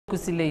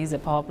Kusile is a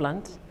power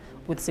plant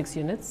with 6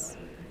 units,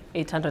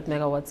 800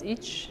 megawatts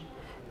each,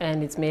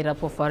 and it's made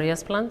up of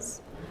various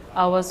plants.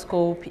 Our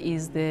scope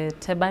is the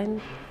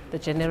turbine, the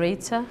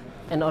generator,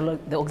 and all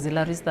of the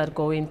auxiliaries that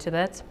go into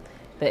that.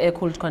 The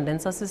air-cooled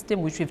condenser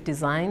system, which we've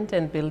designed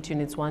and built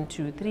units 1,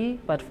 2, 3,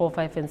 but 4,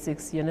 5, and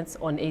 6 units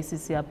on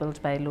ACC are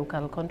built by a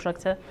local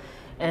contractor.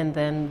 And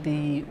then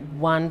the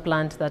one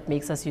plant that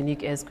makes us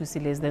unique as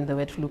Kusile is then the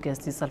wet flue gas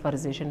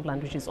desulfurization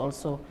plant, which is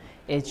also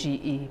a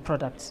GE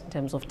product in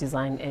terms of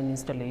design and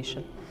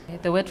installation.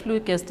 The wet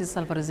flue gas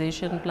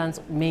desulfurization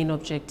plant's main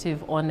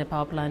objective on a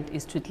power plant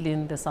is to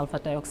clean the sulfur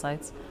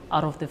dioxides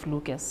out of the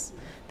flue gas.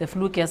 The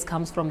flue gas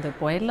comes from the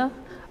boiler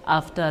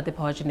after the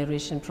power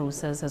generation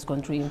process has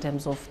gone through in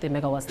terms of the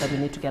megawatts that we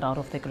need to get out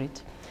of the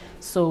grid.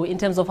 So in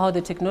terms of how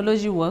the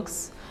technology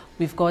works,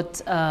 we've got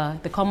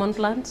the common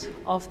plant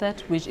of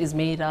that, which is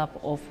made up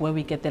of where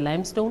we get the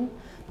limestone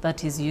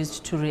that is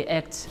used to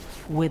react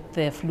with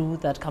the flue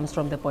that comes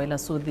from the boiler.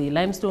 So the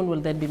limestone will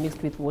then be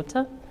mixed with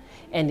water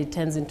and it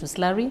turns into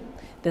slurry.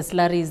 The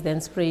slurry is then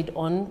sprayed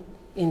on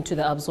into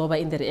the absorber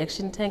in the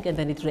reaction tank, and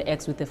then it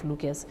reacts with the flue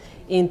gas.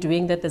 In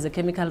doing that, there's a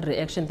chemical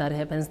reaction that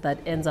happens that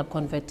ends up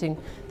converting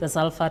the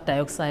sulfur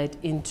dioxide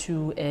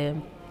into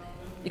an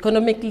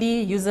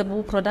economically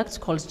usable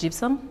product called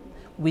gypsum,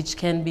 which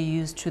can be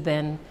used to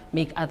then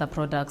make other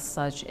products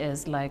such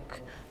as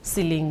like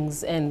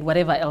ceilings and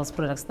whatever else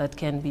products that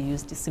can be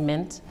used,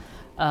 cement.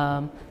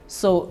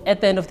 So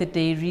at the end of the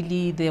day,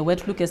 really the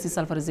wet flue gas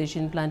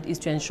desulfurization plant is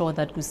to ensure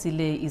that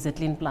Kusile is a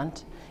clean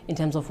plant in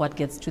terms of what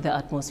gets to the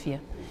atmosphere.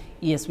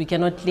 Yes, we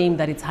cannot claim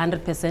that it's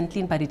 100%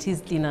 clean, but it is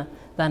cleaner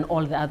than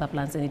all the other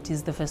plants, and it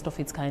is the first of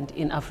its kind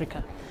in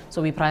Africa.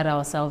 So we pride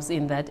ourselves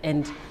in that,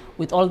 and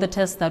with all the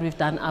tests that we've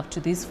done up to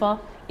this far,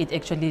 it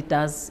actually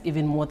does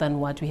even more than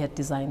what we had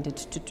designed it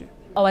to do.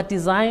 Our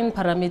design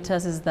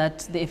parameters is that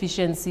the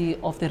efficiency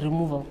of the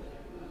removal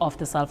of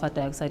the sulfur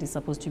dioxide is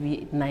supposed to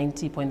be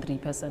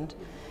 90.3%.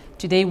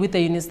 Today, with the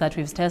units that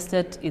we've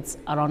tested, it's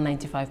around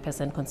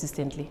 95%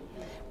 consistently.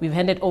 We've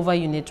handed over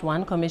unit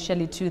 1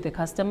 commercially to the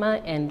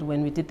customer, and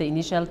when we did the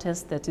initial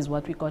test, that is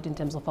what we got in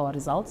terms of our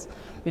results.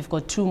 We've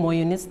got 2 more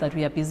units that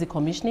we are busy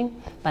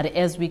commissioning, but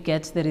as we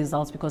get the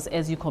results, because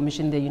as you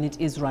commission, the unit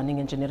is running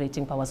and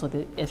generating power, so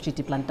the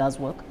FGT plant does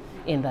work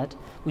in that,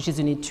 which is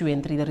unit 2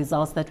 and 3. The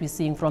results that we're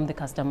seeing from the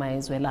customer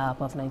as well are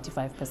above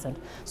 95%.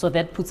 So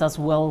that puts us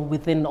well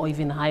within, or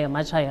even higher,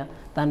 much higher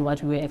than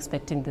what we were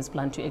expecting this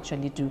plant to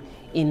actually do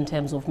in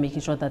terms of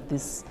making sure that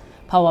this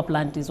power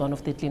plant is one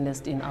of the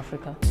cleanest in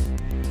Africa.